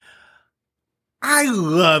I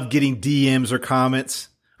love getting DMs or comments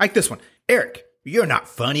like this one. Eric, you're not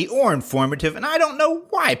funny or informative, and I don't know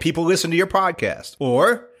why people listen to your podcast.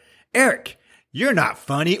 Or, Eric, you're not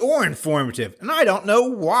funny or informative, and I don't know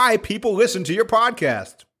why people listen to your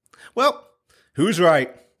podcast. Well, who's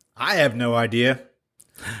right? I have no idea.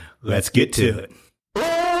 Let's get to it.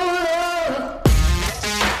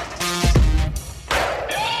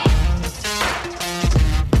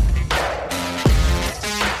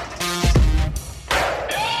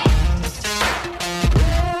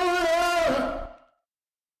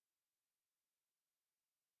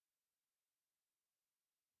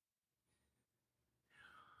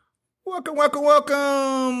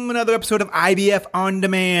 Welcome. Another episode of IBF On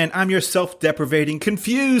Demand. I'm your self-deprivating,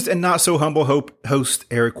 confused, and not so humble host,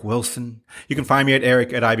 Eric Wilson. You can find me at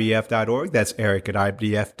eric@ibf.org. That's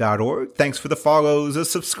eric@ibf.org. Thanks for the follows, the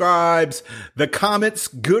subscribes, the comments,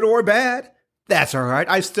 good or bad. That's all right.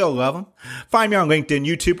 I still love them. Find me on LinkedIn,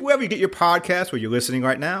 YouTube, wherever you get your podcast, where you're listening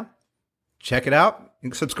right now. Check it out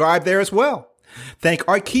and subscribe there as well. Thank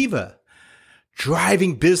Arkiva.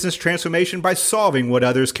 Driving business transformation by solving what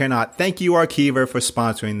others cannot. Thank you, Arkiva, for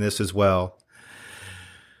sponsoring this as well.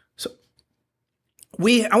 So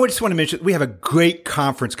I just want to mention, we have a great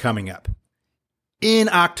conference coming up. In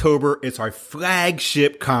October, it's our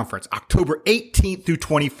flagship conference, October 18th through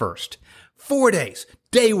 21st. 4 days.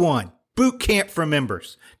 Day 1, boot camp for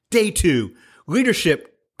members. Day 2,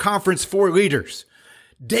 leadership conference for leaders.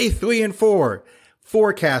 Day 3 and 4,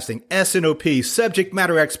 forecasting, S&OP, subject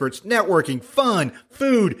matter experts, networking, fun,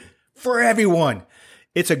 food for everyone.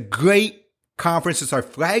 It's a great conference. It's our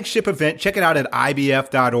flagship event. Check it out at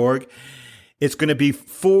ibf.org. It's going to be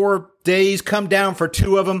 4 days. Come down for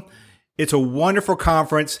 2 of them. It's a wonderful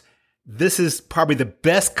conference. This is probably the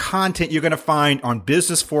best content you're going to find on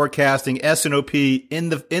business forecasting, S&OP in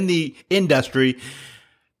the industry,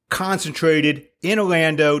 concentrated in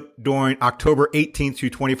Orlando during October 18th through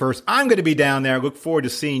 21st. I'm going to be down there. I look forward to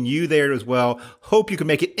seeing you there as well. Hope you can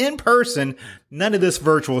make it in person. None of this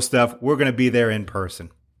virtual stuff. We're going to be there in person.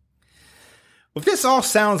 If this all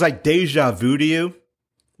sounds like deja vu to you,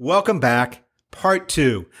 welcome back. Part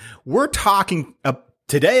 2. We're talking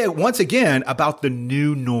today once again about the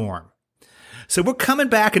new norm. So we're coming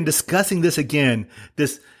back and discussing this again,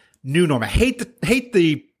 this new norm. I hate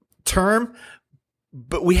the term,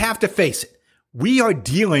 but we have to face it. We are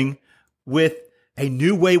dealing with a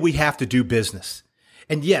new way we have to do business.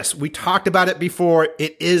 And yes, we talked about it before.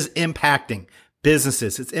 It is impacting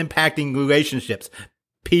businesses. It's impacting relationships,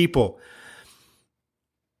 people.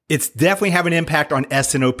 It's definitely having an impact on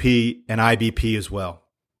S&OP and IBP as well.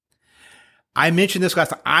 I mentioned this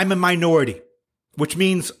last time. I'm a minority, which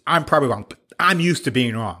means I'm probably wrong. But I'm used to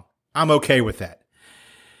being wrong. I'm okay with that.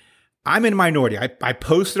 I'm in a minority. I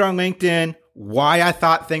posted on LinkedIn why I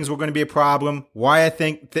thought things were going to be a problem, why I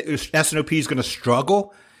think that S&OP is going to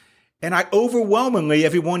struggle. And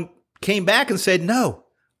everyone came back and said, no,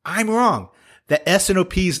 I'm wrong. That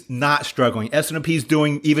S&OP is not struggling. S&OP is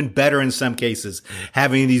doing even better in some cases,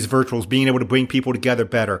 having these virtuals, being able to bring people together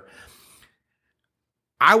better.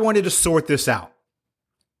 I wanted to sort this out.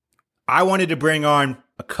 I wanted to bring on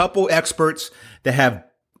a couple experts that have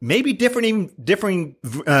maybe differing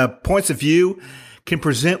points of view, can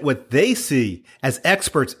present what they see as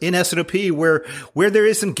experts in S&OP, where there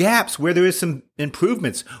is some gaps, where there is some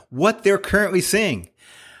improvements, what they're currently seeing.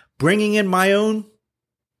 Bringing in my own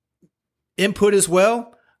input as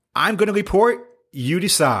well. I'm going to report, you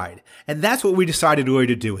decide. And that's what we decided really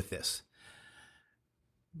to do with this.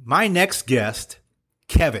 My next guest,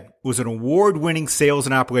 Kevin, was an award-winning sales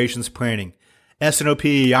and operations planning, S&OP,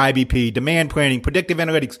 IBP, demand planning, predictive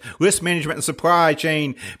analytics, risk management, and supply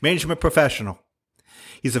chain management professional.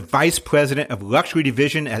 He's a vice president of luxury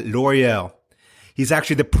division at L'Oreal. He's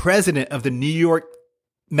actually the president of the New York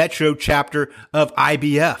Metro chapter of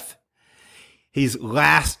IBF. He's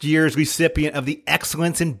last year's recipient of the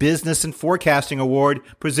Excellence in Business and Forecasting Award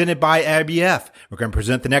presented by IBF. We're going to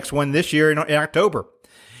present the next one this year in October.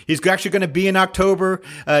 He's actually going to be in October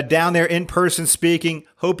down there in person speaking.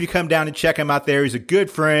 Hope you come down and check him out there. He's a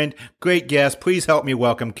good friend, great guest. Please help me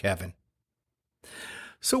welcome Kevin.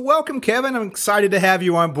 So welcome, Kevin. I'm excited to have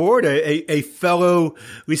you on board, a fellow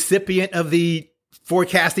recipient of the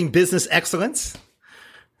Forecasting Business Excellence.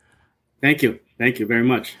 Thank you. Thank you very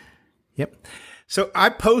much. Yep. So I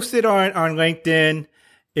posted on LinkedIn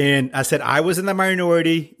and I said I was in the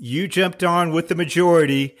minority. You jumped on with the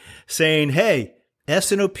majority saying, hey,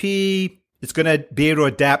 S&OP is going to be able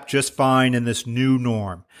to adapt just fine in this new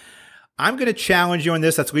norm. I'm going to challenge you on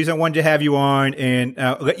this. That's the reason I wanted to have you on and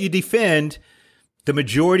let you defend the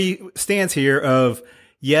majority stance here of,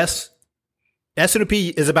 yes, S&OP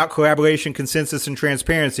is about collaboration, consensus, and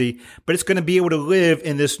transparency, but it's going to be able to live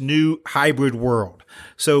in this new hybrid world.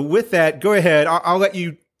 So with that, go ahead. I'll let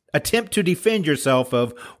you attempt to defend yourself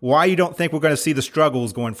of why you don't think we're going to see the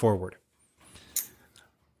struggles going forward.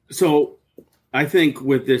 So I think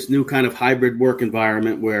with this new kind of hybrid work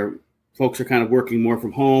environment where folks are kind of working more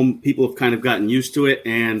from home, people have kind of gotten used to it.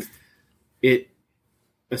 And it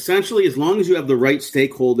essentially, as long as you have the right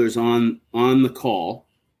stakeholders on the call,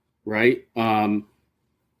 right,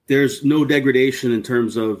 there's no degradation in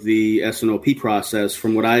terms of the S&OP process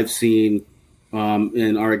from what I've seen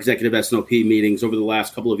in our executive S&OP meetings over the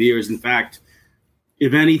last couple of years. In fact,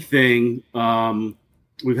 if anything,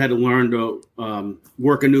 we've had to learn to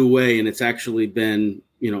work a new way, and it's actually been,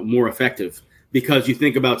 more effective because you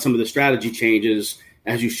think about some of the strategy changes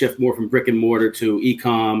as you shift more from brick and mortar to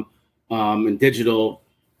e-com and digital.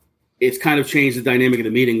 It's kind of changed the dynamic of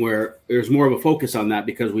the meeting where there's more of a focus on that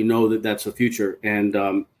because we know that that's the future. And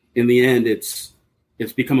in the end, it's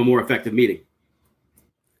become a more effective meeting.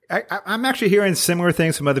 I'm actually hearing similar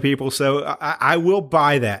things from other people, so I will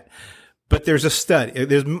buy that. But there's a study.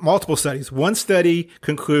 There's multiple studies. One study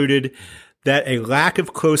concluded that a lack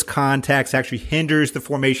of close contacts actually hinders the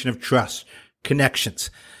formation of trust, connections.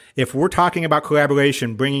 If we're talking about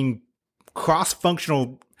collaboration, bringing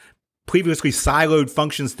cross-functional, previously siloed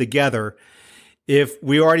functions together, if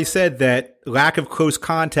we already said that lack of close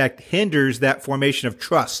contact hinders that formation of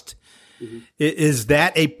trust, is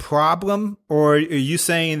that a problem? Or are you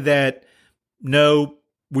saying that, no,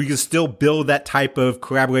 we can still build that type of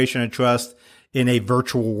collaboration and trust in a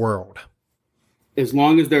virtual world? As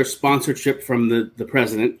long as there's sponsorship from the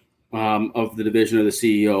president of the division or the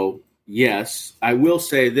CEO, yes. I will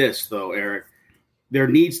say this, though, Eric. There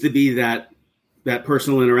needs to be that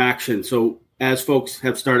personal interaction. So as folks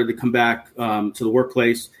have started to come back to the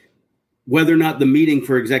workplace, whether or not the meeting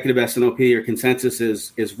for executive S&OP or consensus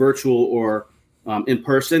is virtual or in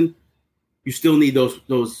person, you still need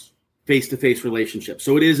those face-to-face relationships.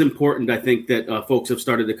 So it is important, I think, that folks have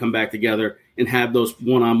started to come back together and have those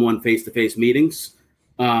one-on-one face-to-face meetings.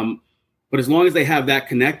 But as long as they have that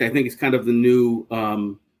connect, I think it's kind of the new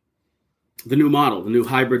model, the new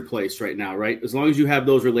hybrid place right now, right? As long as you have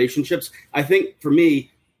those relationships, I think for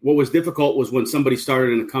me, what was difficult was when somebody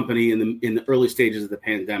started in a company in the early stages of the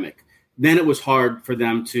pandemic. Then it was hard for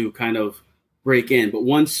them to kind of break in. But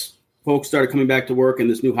once folks started coming back to work and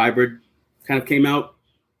this new hybrid kind of came out,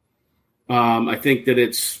 I think that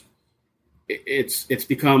it's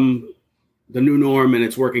become the new norm and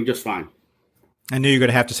it's working just fine. I knew you were going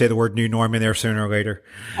to have to say the word new norm in there sooner or later.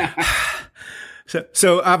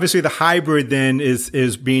 So obviously the hybrid then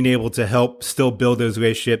is being able to help still build those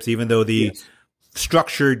relationships, even though the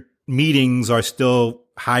structured meetings are still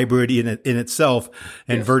hybrid in itself,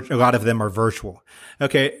 and a lot of them are virtual.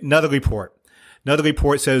 Okay, another report. Another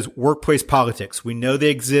report says workplace politics. We know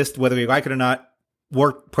they exist, whether we like it or not.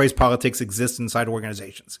 Workplace politics exists inside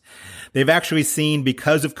organizations. They've actually seen,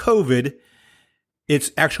 because of COVID,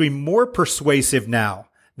 it's actually more persuasive now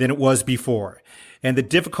than it was before. And the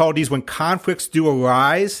difficulties when conflicts do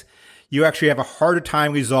arise, you actually have a harder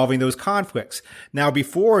time resolving those conflicts. Now,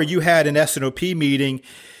 before you had an S&OP meeting,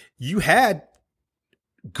 you had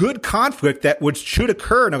good conflict that should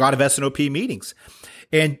occur in a lot of S&OP meetings.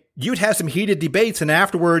 And you'd have some heated debates, and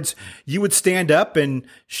afterwards you would stand up and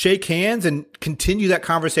shake hands and continue that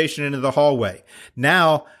conversation into the hallway.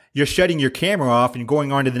 Now you're shutting your camera off and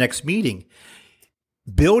going on to the next meeting.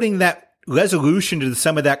 Building that resolution to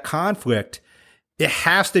some of that conflict, it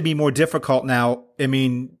has to be more difficult now. I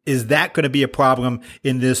mean, is that going to be a problem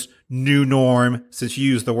in this new norm, since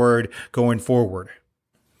you used the word, going forward?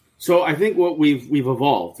 So I think what we've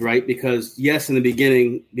evolved, right? Because yes, in the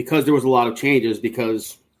beginning, because there was a lot of changes,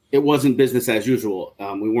 because it wasn't business as usual.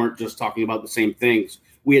 We weren't just talking about the same things.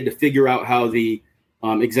 We had to figure out how the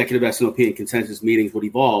executive S&OP and consensus meetings would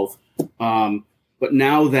evolve. But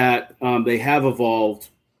now that they have evolved,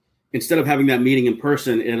 instead of having that meeting in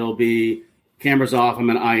person, it'll be cameras off, I'm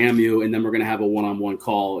going to IM you, and then we're going to have a one-on-one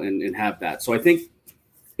call and have that. So I think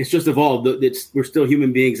it's just evolved. We're still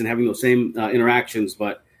human beings and having those same interactions,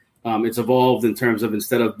 but it's evolved in terms of,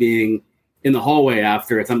 instead of being in the hallway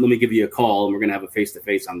after, it's let me give you a call and we're going to have a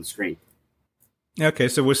face-to-face on the screen. Okay,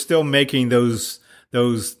 so we're still making those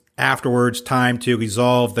afterwards time to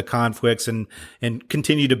resolve the conflicts and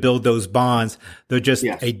continue to build those bonds. They're just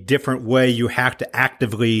a different way you have to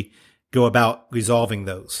actively go about resolving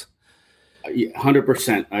those.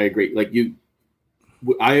 100%. I agree.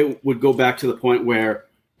 I would go back to the point where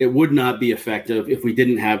it would not be effective if we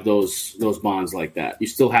didn't have those bonds like that. You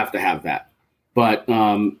still have to have that. But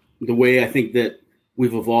the way I think that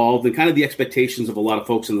we've evolved, and kind of the expectations of a lot of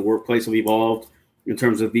folks in the workplace have evolved in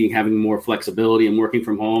terms of having more flexibility and working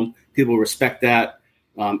from home. People respect that.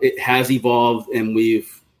 It has evolved, and we've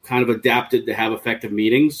kind of adapted to have effective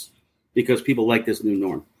meetings because people like this new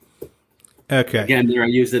norm. Okay. Again, there I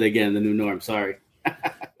used it again, the new norm. Sorry.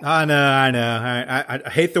 I know. I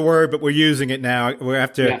hate the word, but we're using it now. We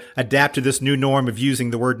have to adapt to this new norm of using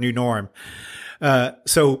the word new norm.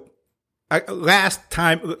 So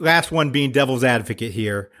last one being devil's advocate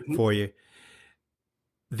here for you.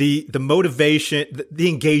 The motivation, the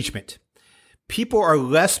engagement. People are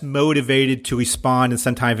less motivated to respond and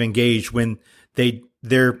sometimes engage when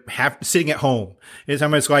they're sitting at home. It's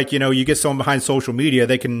almost like, you get someone behind social media,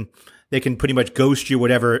 they can pretty much ghost you,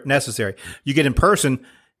 whatever necessary. You get in person,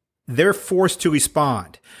 they're forced to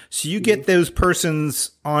respond. So you get those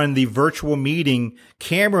persons on the virtual meeting,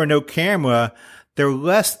 camera or no camera, they're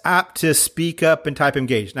less apt to speak up and type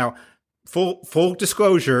engage. Now, full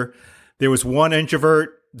disclosure, there was one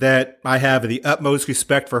introvert that I have the utmost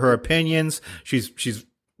respect for her opinions. She's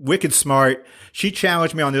wicked smart. She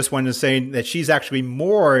challenged me on this one and saying that she's actually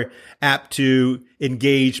more apt to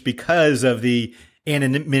engage because of the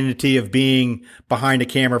anonymity of being behind a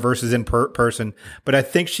camera versus in person. But I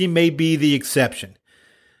think she may be the exception.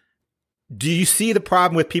 Do you see the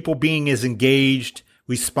problem with people being as engaged,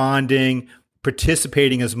 responding,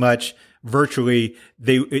 participating as much virtually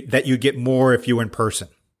that you get more if you're in person?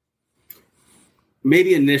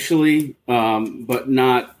 Maybe initially, but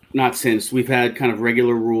not since. We've had kind of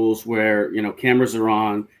regular rules where, cameras are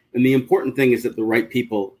on. And the important thing is that the right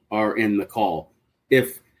people are in the call.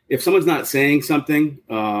 If someone's not saying something,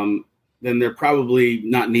 then they're probably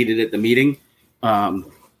not needed at the meeting,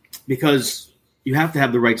 because you have to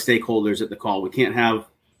have the right stakeholders at the call. We can't have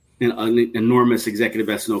an enormous executive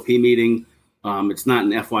S&OP meeting. It's not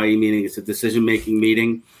an FYE meeting. It's a decision-making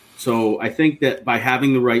meeting. So I think that by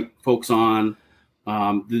having the right folks on,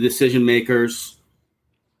 the decision makers,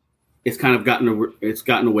 it's kind of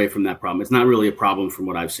gotten away from that problem. It's not really a problem from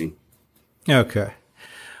what I've seen. Okay.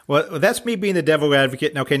 Well, that's me being the devil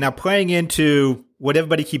advocate. Okay, now playing into what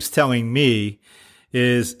everybody keeps telling me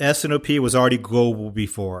is S&OP was already global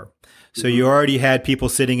before. So you already had people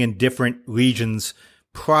sitting in different regions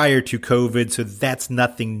prior to COVID, so that's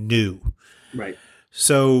nothing new. Right.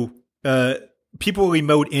 So people are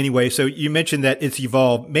remote anyway. So you mentioned that it's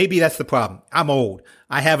evolved. Maybe that's the problem. I'm old.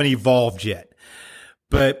 I haven't evolved yet.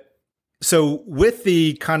 But so with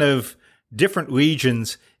the kind of different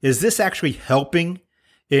regions, is this actually helping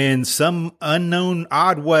in some unknown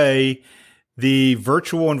odd way? The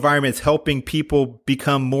virtual environment is helping people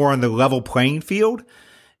become more on the level playing field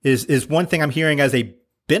is one thing I'm hearing as a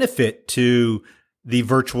benefit to the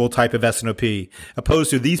virtual type of S&OP,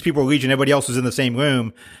 opposed to these people are legion, everybody else is in the same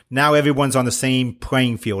room. Now everyone's on the same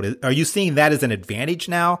playing field. Are you seeing that as an advantage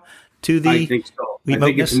now to the I think so. Remoteness? I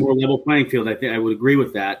think it's a more level playing field. I think I would agree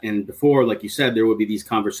with that. And before, like you said, there would be these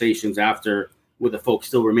conversations after with the folks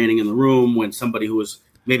still remaining in the room when somebody who was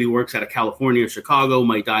maybe works out of California or Chicago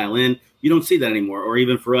might dial in. You don't see that anymore. Or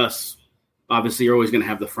even for us, obviously you're always going to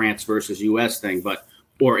have the France versus US thing,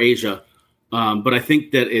 or Asia. But I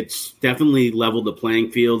think that it's definitely leveled the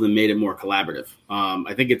playing field and made it more collaborative.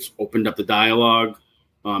 I think it's opened up the dialogue.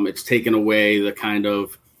 It's taken away the kind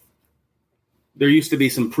of, there used to be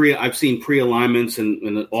some I've seen pre-alignments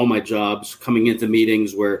in all my jobs coming into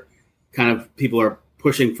meetings where kind of people are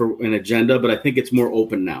pushing for an agenda, but I think it's more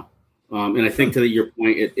open now. And I think to your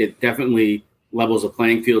point, it definitely levels the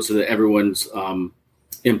playing field so that everyone's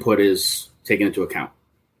input is taken into account,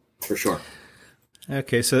 for sure.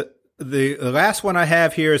 Okay, so the last one I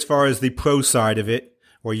have here as far as the pro side of it,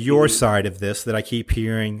 or your side of this that I keep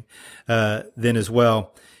hearing then as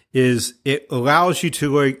well, is it allows you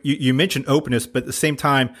to, you mentioned openness, but at the same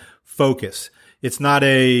time, focus. It's not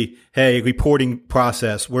a reporting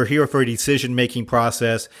process. We're here for a decision-making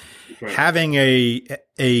process. Right. Having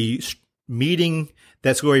a meeting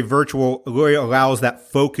that's really virtual really allows that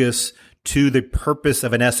focus to the purpose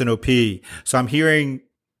of an S&OP. So I'm hearing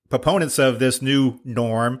proponents of this new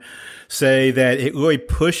norm say that it really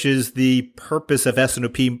pushes the purpose of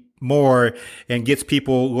S&OP more and gets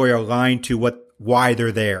people really aligned to why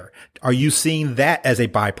they're there. Are you seeing that as a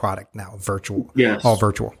byproduct now? Virtual? Yes. All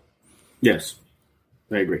virtual? Yes.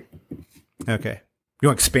 I agree. Okay. You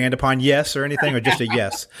want to expand upon yes or anything, or just a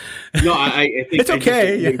yes? No, I think it's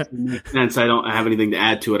okay. It makes sense. I don't have anything to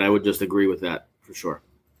add to it. I would just agree with that for sure.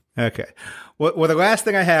 Okay. Well, the last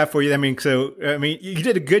thing I have for you, you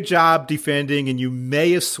did a good job defending, and you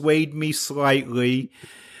may have swayed me slightly,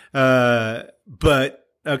 but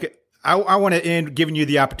okay. I want to end giving you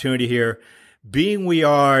the opportunity here. Being we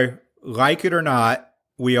are, like it or not,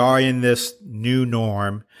 we are in this new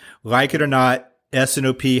norm. Like it or not,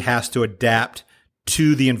 SNOP has to adapt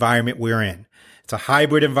to the environment we're in. It's a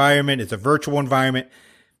hybrid environment. It's a virtual environment,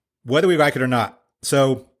 whether we like it or not.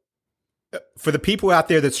 So for the people out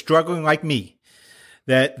there that's struggling like me,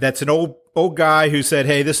 that's an old guy who said,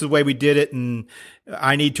 hey, this is the way we did it, and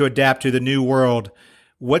I need to adapt to the new world.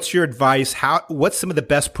 What's your advice? What's some of the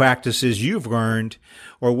best practices you've learned,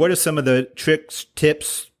 or what are some of the tricks,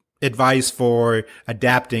 tips, advice for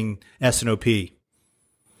adapting SNOP?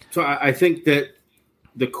 So I think that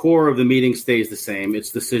the core of the meeting stays the same.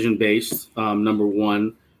 It's decision-based, number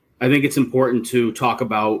one. I think it's important to talk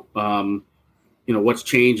about, what's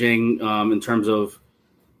changing in terms of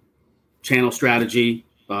channel strategy,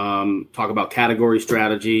 talk about category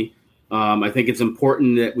strategy. I think it's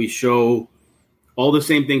important that we show all the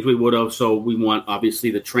same things we would have. So we want,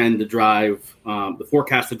 obviously, the trend to drive, the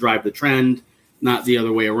forecast to drive the trend, not the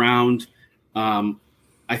other way around.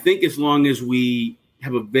 I think as long as we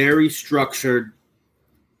have a very structured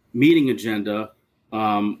meeting agenda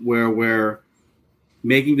where we're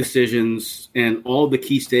making decisions and all the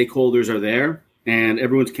key stakeholders are there and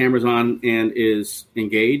everyone's camera's on and is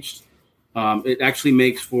engaged, it actually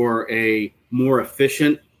makes for a more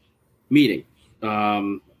efficient meeting.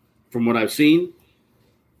 From what I've seen,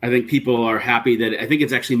 I think people are happy that I think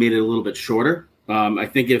it's actually made it a little bit shorter. I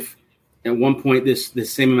think if at one point this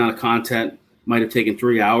same amount of content might have taken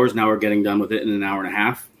 3 hours, now we're getting done with it in an hour and a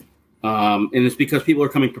half. And it's because people are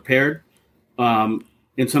coming prepared.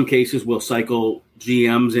 In some cases, we'll cycle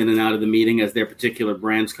GMs in and out of the meeting as their particular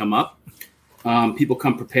brands come up. People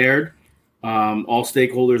come prepared. All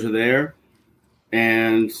stakeholders are there.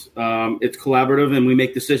 And it's collaborative, and we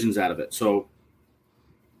make decisions out of it. So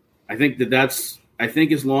I think I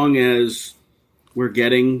think as long as we're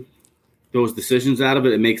getting those decisions out of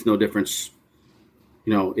it, it makes no difference,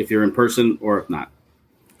 if you're in person or if not.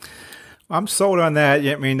 I'm sold on that.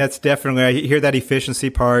 I mean, that's definitely, I hear that efficiency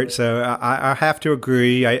part. So I have to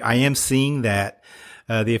agree. I am seeing that,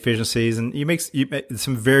 the efficiencies, and you make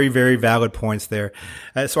some very, very valid points there.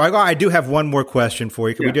 So I do have one more question for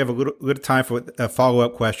you. We do have a little time for a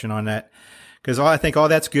follow-up question on that, because I think all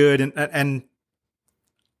that's good. And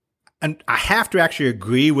I have to actually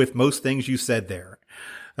agree with most things you said there.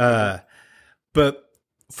 But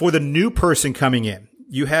for the new person coming in,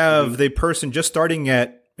 you have the person just starting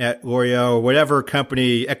at L'Oreal or whatever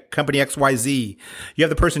company XYZ. You have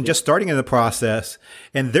the person just starting in the process,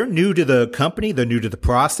 and they're new to the company. They're new to the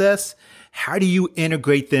process. How do you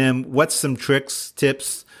integrate them? What's some tricks,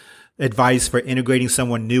 tips, advice for integrating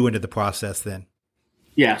someone new into the process then?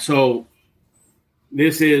 Yeah. So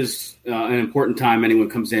this is an important time anyone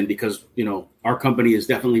comes in, because, our company is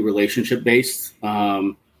definitely relationship based,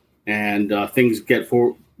 and things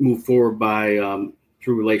move forward by,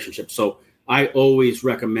 through relationships. So I always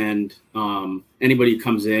recommend anybody who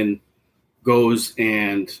comes in goes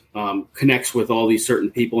and connects with all these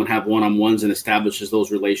certain people and have one-on-ones and establishes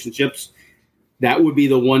those relationships. That would be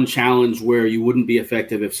the one challenge where you wouldn't be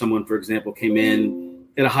effective if someone, for example, came in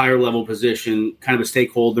at a higher level position, kind of a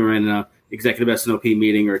stakeholder in an executive SNOP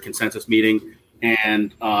meeting or a consensus meeting,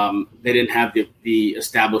 and they didn't have the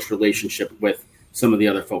established relationship with some of the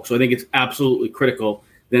other folks. So I think it's absolutely critical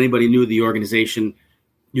that anybody new to the organization,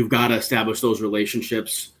 you've got to establish those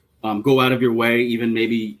relationships. Go out of your way, even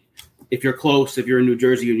maybe if you're close, if you're in New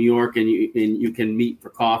Jersey or New York, and you can meet for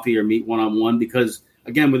coffee or meet one-on-one, because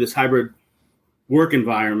again, with this hybrid work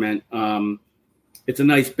environment, it's a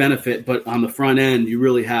nice benefit, but on the front end, you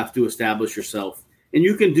really have to establish yourself. And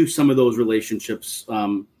you can do some of those relationships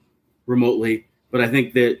remotely, but I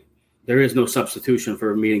think that there is no substitution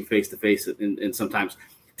for meeting face-to-face, and sometimes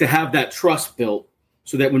to have that trust built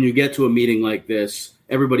so that when you get to a meeting like this,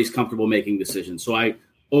 everybody's comfortable making decisions. So I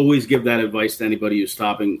always give that advice to anybody who's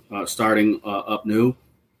starting up new,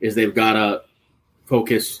 is they've got to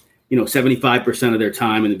focus, 75% of their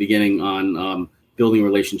time in the beginning on building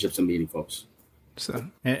relationships and meeting folks. So,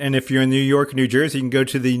 and if you're in New York or New Jersey, you can go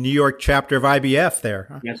to the New York chapter of IBF there.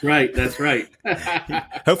 Huh? That's right. That's right.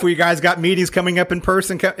 Hopefully you guys got meetings coming up in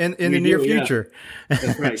person in the near future. Yeah.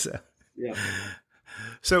 That's right.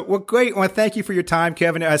 So, well, great. Well, thank you for your time,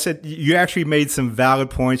 Kevin. I said you actually made some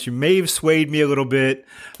valid points. You may have swayed me a little bit.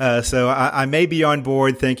 So I may be on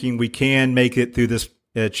board thinking we can make it through this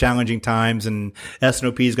challenging times, and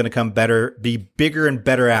SNOP is going to be bigger and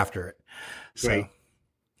better after it. So, great.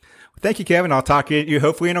 Thank you, Kevin. I'll talk to you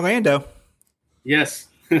hopefully in Orlando. Yes.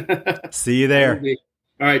 See you there.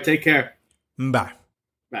 All right. Take care. Bye.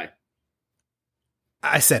 Bye.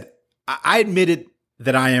 I said, I admitted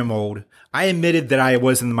that I am old. I admitted that I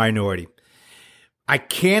was in the minority. I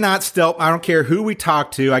don't care who we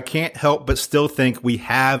talk to, I can't help but still think we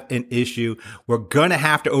have an issue we're going to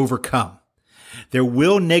have to overcome. There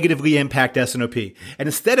will negatively impact S&OP. And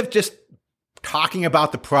instead of just talking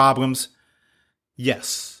about the problems,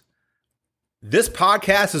 yes, this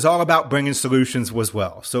podcast is all about bringing solutions as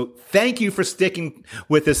well. So thank you for sticking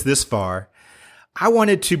with us this far. I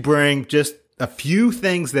wanted to bring just a few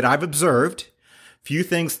things that I've observed, few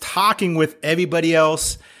things talking with everybody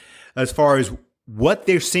else as far as what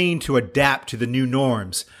they're seeing to adapt to the new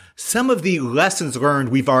norms. Some of the lessons learned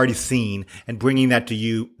we've already seen and bringing that to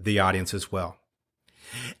you, the audience, as well.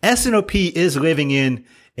 S&OP is living in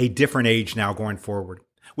a different age now going forward.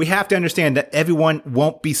 We have to understand that everyone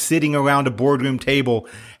won't be sitting around a boardroom table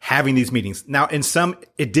having these meetings. Now, in some,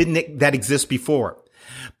 it didn't that exist before.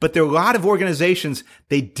 But there are a lot of organizations,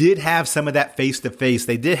 they did have some of that face-to-face.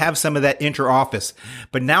 They did have some of that inter-office.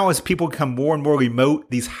 But now as people become more and more remote,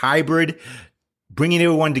 these hybrid, bringing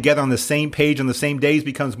everyone together on the same page on the same days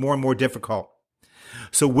becomes more and more difficult.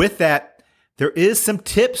 So with that, there is some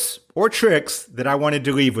tips or tricks that I wanted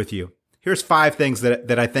to leave with you. Here's 5 things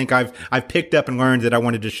that I think I've picked up and learned that I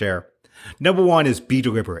wanted to share. Number 1 is be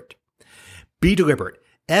deliberate. Be deliberate.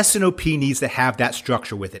 S&OP needs to have that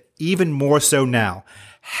structure with it, even more so now.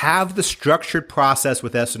 Have the structured process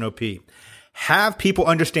with S&OP. Have people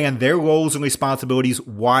understand their roles and responsibilities,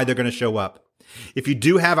 why they're going to show up. If you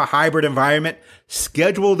do have a hybrid environment,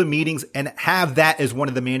 schedule the meetings and have that as one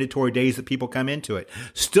of the mandatory days that people come into it.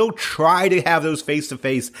 Still try to have those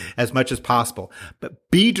face-to-face as much as possible, but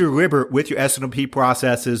be deliberate with your S&OP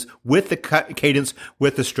processes, with the cadence,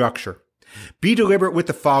 with the structure. Be deliberate with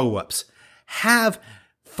the follow-ups. Have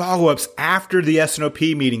follow-ups after the S&OP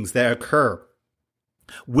meetings that occur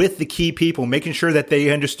with the key people, making sure that they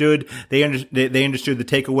understood the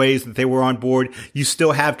takeaways, that they were on board. You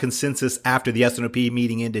still have consensus after the S&OP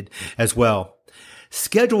meeting ended as well.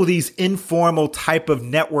 Schedule these informal type of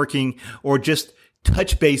networking or just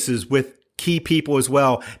touch bases with key people as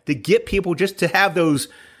well to get people just to have those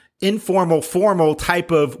informal, formal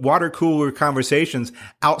type of water cooler conversations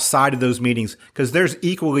outside of those meetings, because there's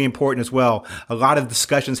equally important as well. A lot of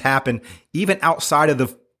discussions happen even outside of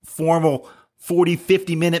the formal 40,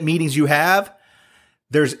 50-minute meetings you have.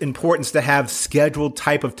 There's importance to have scheduled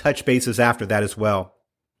type of touch bases after that as well.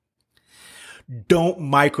 Don't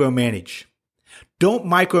micromanage. Don't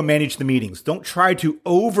micromanage the meetings. Don't try to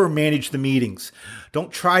overmanage the meetings.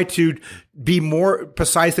 Don't try to be more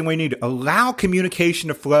precise than we need. Allow communication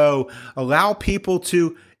to flow. Allow people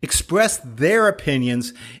to express their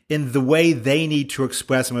opinions in the way they need to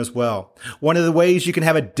express them as well. One of the ways you can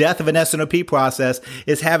have a death of an S&OP process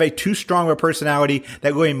is have a too strong of a personality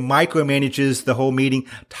that really micromanages the whole meeting,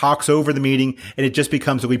 talks over the meeting, and it just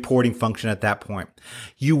becomes a reporting function at that point.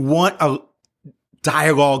 You want a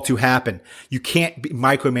dialogue to happen. You can't be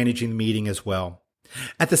micromanaging the meeting as well.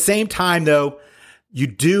 At the same time, though, you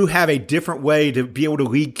do have a different way to be able to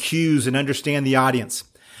read cues and understand the audience.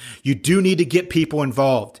 You do need to get people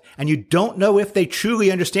involved, and you don't know if they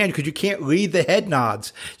truly understand because you can't read the head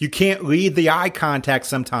nods. You can't read the eye contact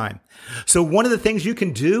sometime. So one of the things you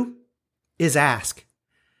can do is ask.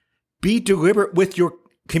 Be deliberate with your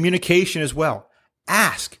communication as well.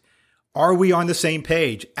 Ask, are we on the same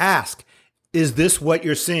page? Ask, is this what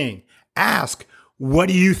you're seeing? Ask, what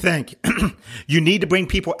do you think? You need to bring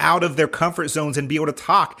people out of their comfort zones and be able to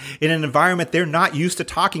talk in an environment they're not used to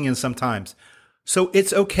talking in sometimes. So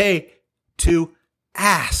it's okay to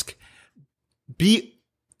ask.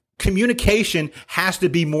 Communication has to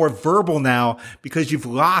be more verbal now because you've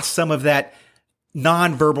lost some of that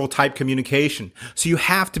nonverbal type communication. So you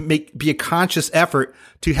have to be a conscious effort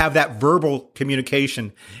to have that verbal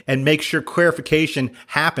communication and make sure clarification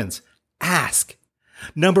happens. Ask.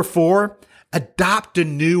 Number 4, adopt the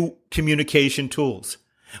new communication tools.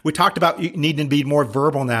 We talked about you needing to be more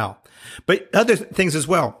verbal now, but other things as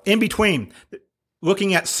well. In between,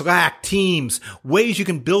 looking at Slack, Teams, ways you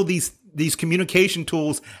can build these communication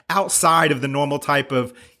tools outside of the normal type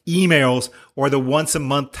of emails or the once a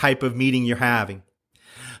month type of meeting you're having.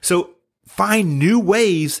 So find new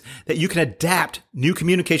ways that you can adapt new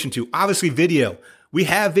communication to. Obviously, video. We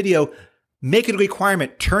have video. Make it a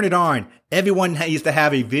requirement. Turn it on. Everyone needs to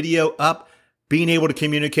have a video up, being able to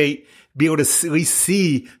communicate, be able to at least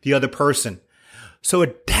see the other person. So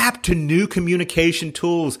adapt to new communication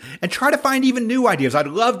tools and try to find even new ideas. I'd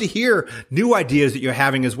love to hear new ideas that you're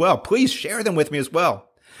having as well. Please share them with me as well.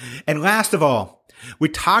 And last of all, we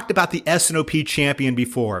talked about the S&OP champion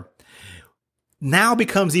before. Now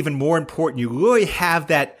becomes even more important. You really have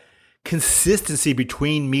that consistency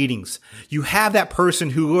between meetings. You have that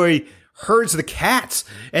person who really herds the cats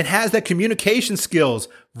and has the communication skills,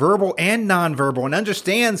 verbal and nonverbal, and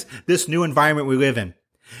understands this new environment we live in.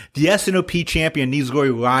 The SNOP champion needs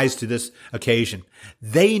to rise to this occasion.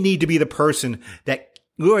 They need to be the person that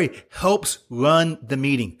really helps run the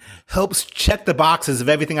meeting, helps check the boxes of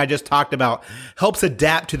everything I just talked about, helps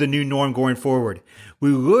adapt to the new norm going forward.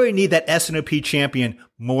 We really need that SNOP champion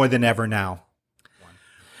more than ever now.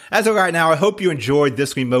 As of right now, I hope you enjoyed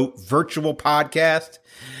this remote virtual podcast.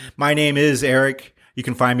 My name is Eric. You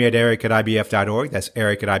can find me at eric@ibf.org. That's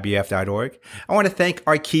eric@ibf.org. I want to thank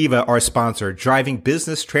Arqiva, our sponsor, driving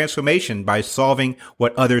business transformation by solving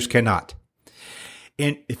what others cannot.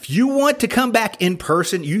 And if you want to come back in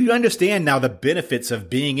person, you understand now the benefits of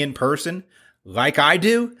being in person, like I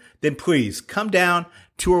do, then please come down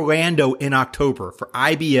to Orlando in October for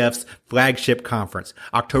IBF's flagship conference,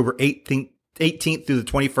 October 18th through the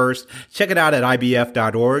 21st. Check it out at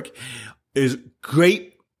ibf.org. It's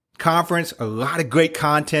great conference, a lot of great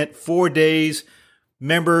content, 4 days,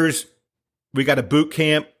 members, we got a boot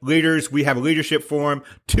camp, leaders, we have a leadership forum,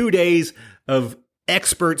 2 days of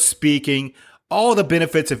expert speaking, all the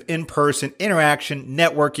benefits of in-person interaction,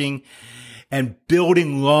 networking, and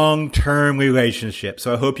building long-term relationships.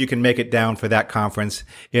 So I hope you can make it down for that conference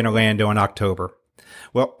in Orlando in October.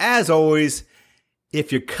 Well, as always,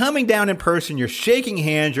 if you're coming down in person, you're shaking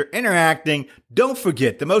hands, you're interacting, don't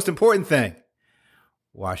forget the most important thing.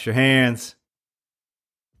 Wash your hands.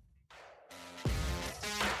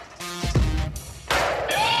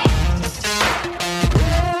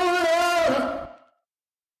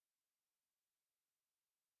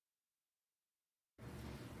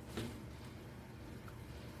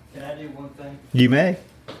 Can I do one thing? You may.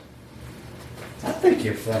 I think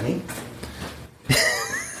you're funny.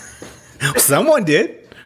 Someone did.